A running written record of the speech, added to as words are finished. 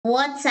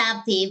What's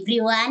up,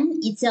 everyone?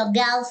 It's your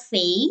girl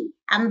Faye.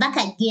 I'm back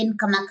again,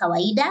 kama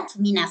kawaida,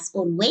 to mean as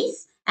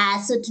always.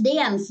 So today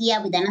I'm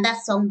here with another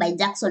song by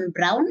Jackson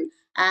Browne.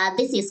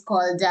 This is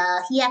called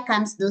 "Here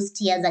Comes Those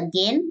Tears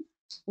Again."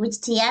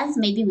 Which tears?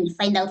 Maybe we'll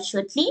find out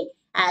shortly.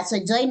 So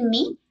join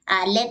me.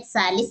 Let's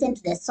listen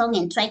to the song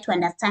and try to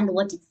understand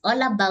what it's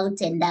all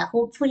about, and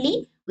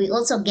hopefully we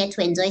also get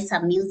to enjoy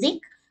some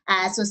music.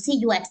 So see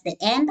you at the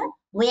end,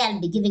 where I'll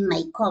be giving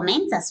my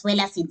comments as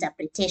well as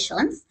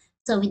interpretations.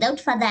 So without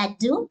further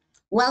ado,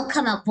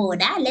 welcome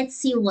aboard. Let's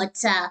see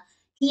what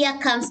Here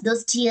Comes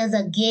Those Tears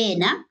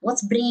Again.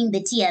 What's bringing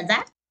the tears?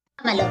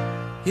 Come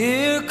along.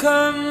 Here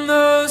come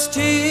those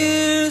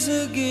tears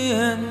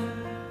again,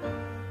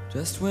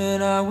 just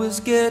when I was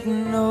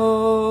getting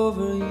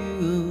over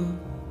you,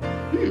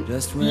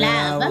 just when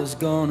Love. I was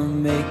gonna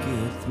make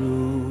it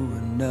through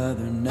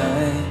another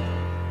night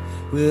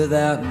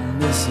without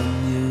missing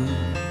you.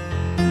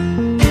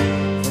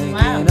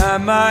 Wow. I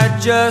might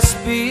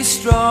just be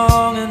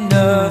strong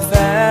enough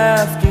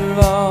after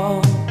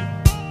all.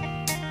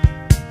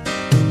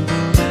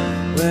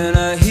 When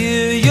I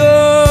hear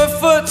your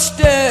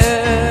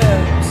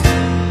footsteps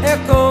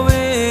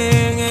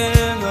echoing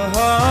in the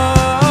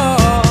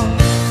hall,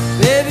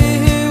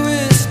 baby, here we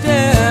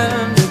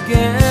stand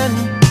again,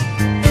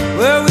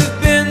 where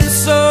we've been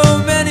so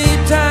many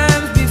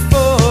times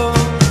before.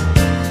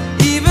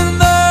 Even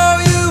though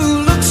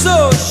you look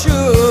so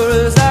sure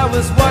as I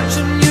was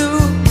watching you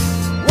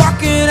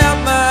walking out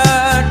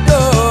my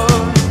door,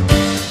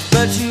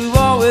 but you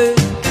always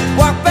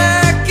walk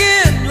back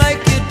in like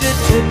you did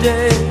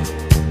today,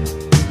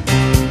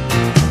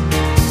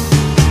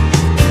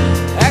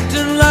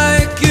 acting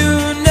like you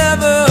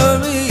never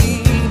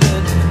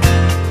even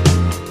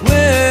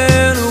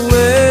went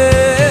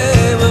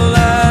away. Well, I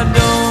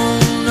don't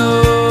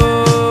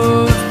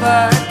know if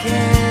I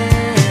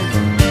can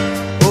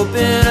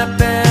open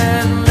up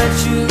and let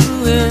you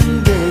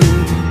in, baby.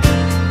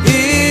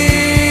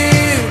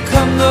 Here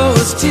come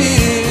those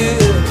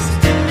tears.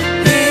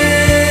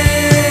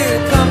 Here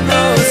come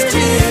those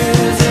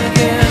tears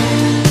again.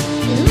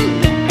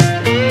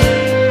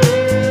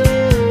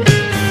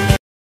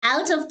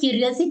 Out of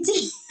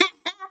curiosity,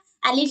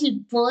 a little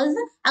pause.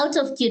 Out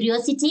of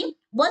curiosity,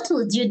 what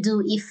would you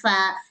do if,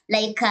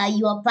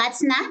 your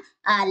partner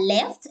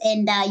left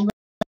and you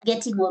were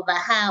getting over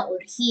her or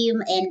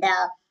him, and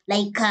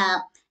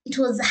it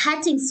was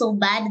hurting so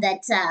bad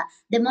that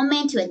the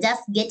moment you were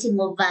just getting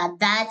over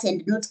that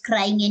and not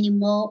crying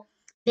anymore,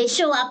 they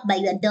show up by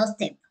your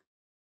doorstep.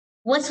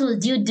 What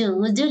would you do?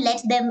 Would you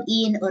let them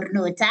in or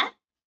not?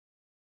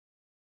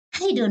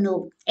 I don't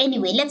know.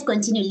 Anyway, let's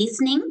continue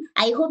listening.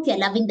 I hope you're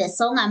loving the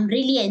song. I'm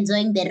really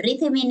enjoying the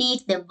rhythm in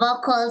it, the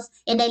vocals,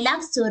 and I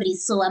love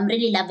stories. So I'm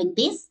really loving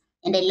this.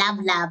 And I love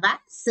lava.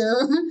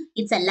 So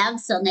it's a love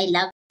song. I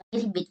love a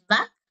little bit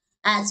back.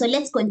 So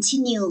let's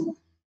continue.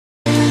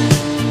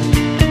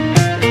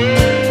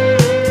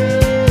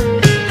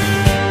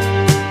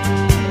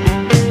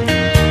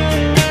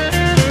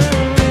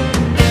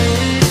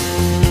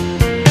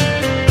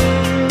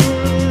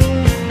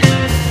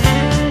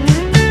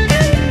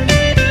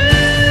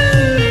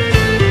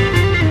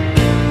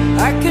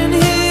 I can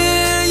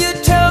hear you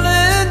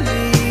telling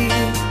me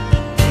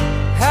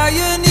how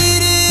you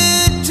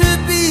needed to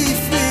be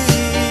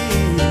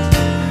free,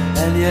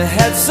 and you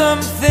had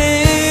some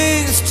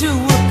things to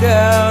work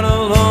out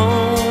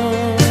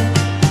alone.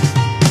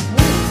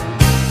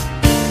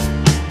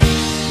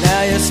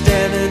 Now you're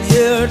standing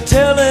here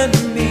telling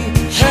me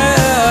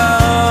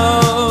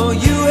how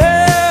you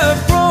have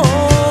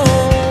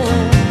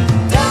grown.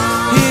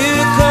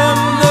 Here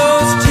come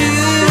those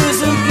tears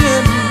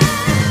again.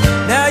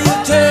 Now you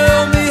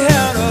tell me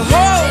how to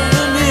hold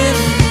them in.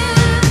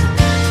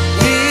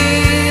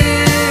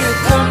 Here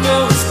come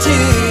those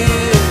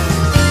tears.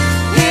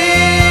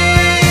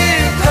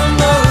 Here come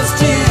those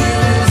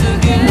tears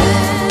again.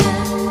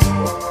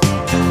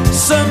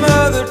 Some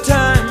other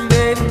time,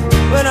 baby,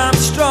 when I'm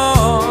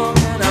strong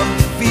and I'm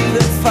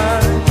feeling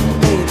fine,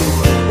 baby,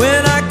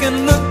 when I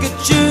can look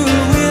at you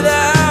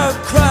without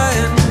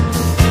crying,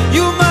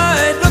 you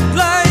might look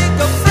like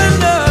a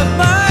friend of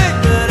mine,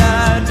 but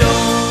I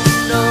don't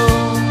know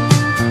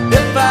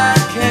if I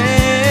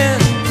can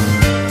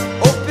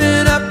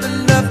open up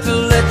enough to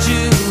let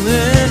you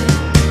in.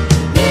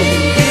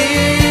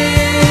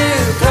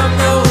 Here come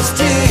those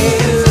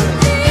tears.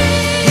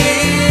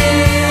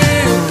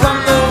 Here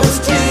come those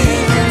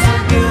tears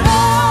again.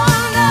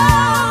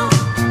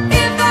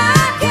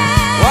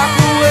 Walk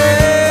away.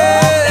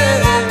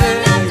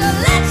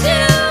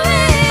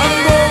 I'm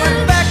going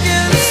back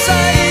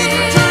inside,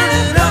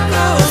 turning up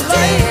those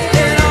lights,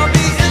 and I'll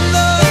be in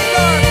the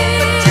dark,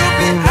 but you'll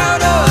be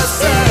out of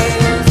sight.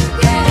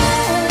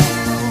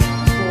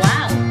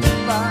 Wow.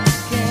 If I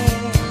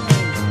can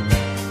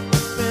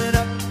open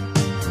up,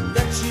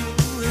 let you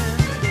in.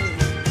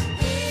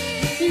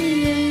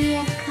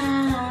 Here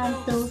comes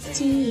those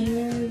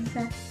tears.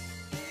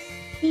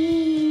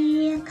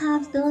 Here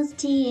comes those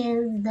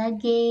tears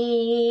again.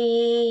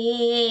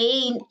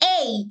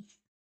 Hey,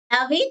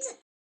 love it.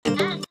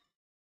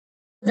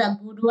 The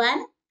good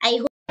one. I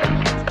hope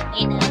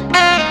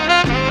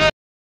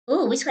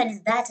oh, which one is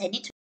that? I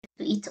need to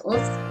it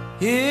also.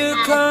 Here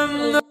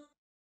come the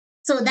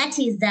So that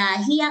is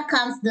Here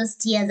Comes Those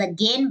Tears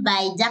Again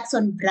by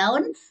Jackson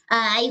Browne.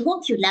 I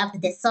hope you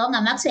loved the song.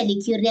 I'm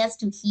actually curious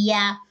to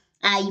hear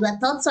your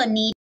thoughts on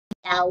it,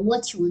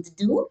 what you would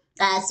do.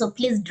 So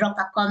please drop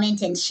a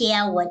comment and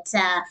share what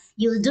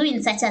you'll do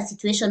in such a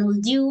situation.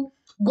 Would you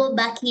go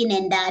back in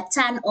and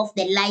turn off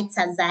the lights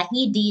as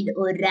he did,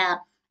 or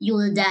you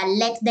would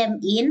let them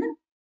in?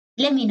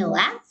 Let me know.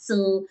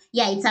 So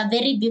yeah, it's a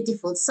very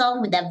beautiful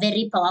song with a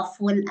very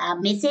powerful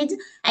message.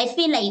 I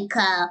feel like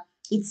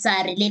it's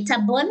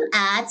relatable.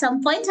 At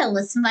some point I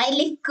was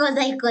smiling because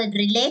I could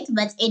relate,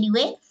 but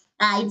anyway,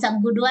 it's a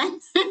good one.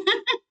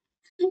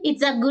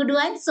 It's a good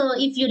one. So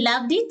if you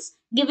loved it,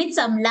 give it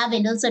some love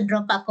and also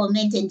drop a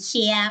comment and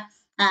share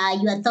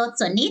your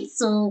thoughts on it.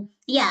 So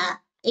yeah,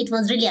 it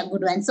was really a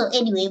good one. So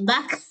anyway,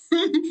 back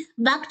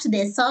back to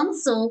the song.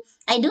 So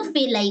I do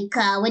feel like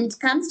when it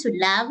comes to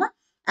love,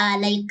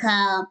 like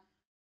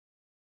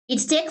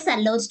it takes a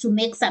lot to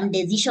make some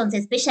decisions,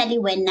 especially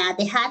when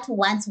the heart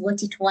wants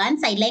what it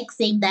wants. I like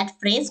saying that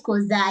phrase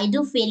because I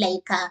do feel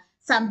like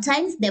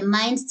sometimes the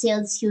mind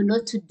tells you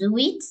not to do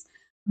it,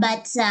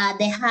 but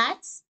the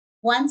heart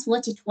wants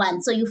what it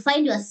wants. So you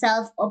find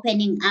yourself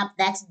opening up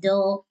that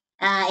door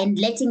and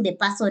letting the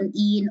person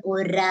in,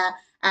 or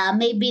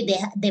maybe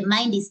the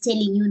mind is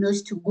telling you not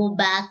to go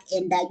back,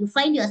 and you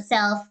find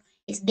yourself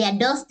it's their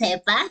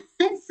doorstep.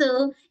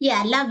 So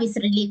yeah, love is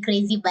really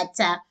crazy, but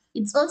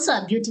it's also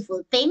a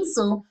beautiful thing.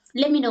 So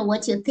let me know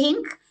what you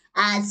think.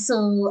 I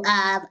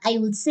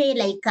would say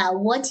like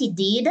what he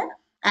did.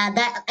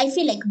 That I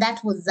feel like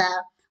that was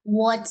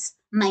what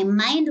my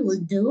mind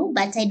would do,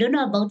 but I don't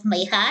know about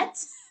my heart.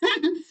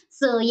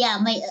 So yeah,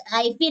 my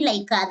I feel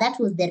like that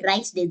was the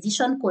right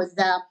decision because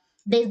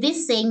there's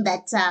this saying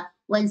that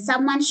when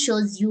someone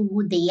shows you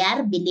who they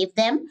are, believe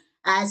them.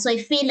 So I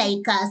feel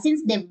like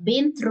since they've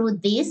been through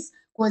this,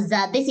 because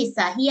this is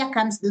here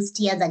comes those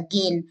tears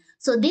again.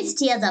 So these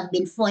tears have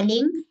been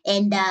falling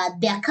and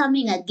they are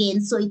coming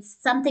again. So it's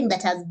something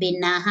that has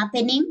been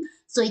happening.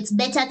 So it's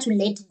better to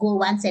let go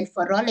once and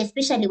for all,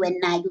 especially when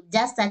you've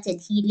just started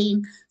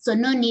healing. So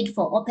no need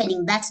for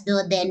opening that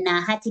door, then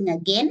hurting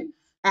again.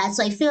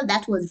 So I feel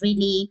that was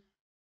really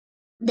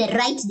the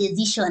right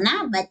decision,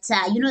 but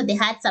the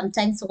heart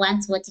sometimes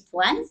wants what it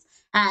wants.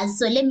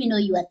 So let me know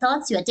your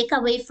thoughts, your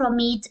takeaway from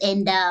it,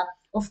 and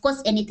of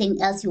course,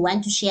 anything else you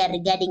want to share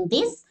regarding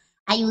this.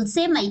 I would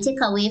say my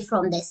takeaway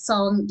from the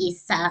song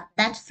is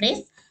that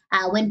phrase.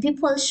 When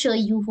people show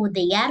you who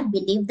they are,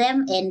 believe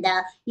them, and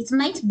it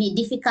might be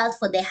difficult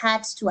for the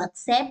heart to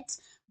accept,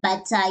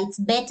 but it's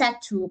better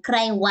to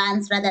cry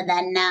once rather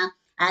than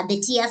the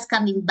tears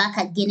coming back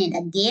again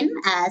and again.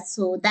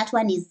 So that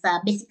one is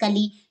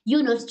basically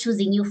you not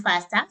choosing you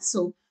faster.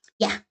 So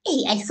yeah,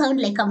 hey, I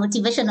sound like a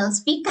motivational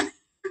speaker.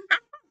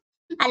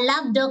 I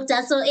love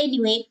doctor. So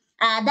anyway,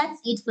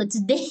 that's it for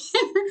today.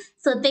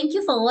 So thank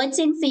you for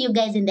watching. See you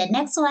guys in the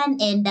next one.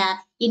 And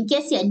in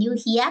case you're new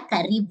here,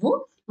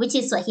 karibu, which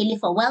is Swahili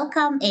for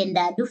welcome. And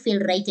do feel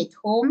right at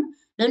home.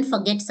 Don't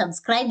forget to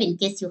subscribe in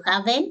case you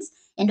haven't.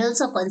 And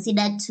also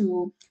consider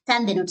to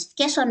turn the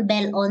notification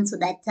bell on so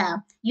that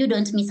you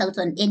don't miss out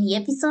on any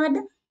episode.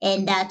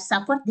 And to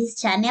support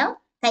this channel,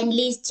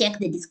 kindly check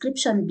the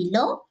description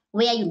below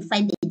where you'll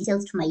find the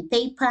details to my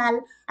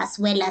PayPal as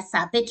well as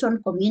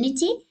Patreon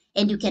community.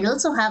 And you can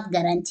also have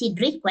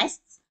guaranteed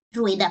requests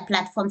through other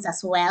platforms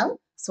as well.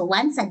 So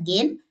once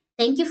again,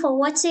 thank you for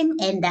watching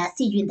and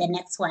see you in the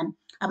next one.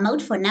 I'm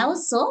out for now.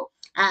 So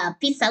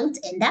peace out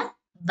and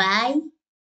bye.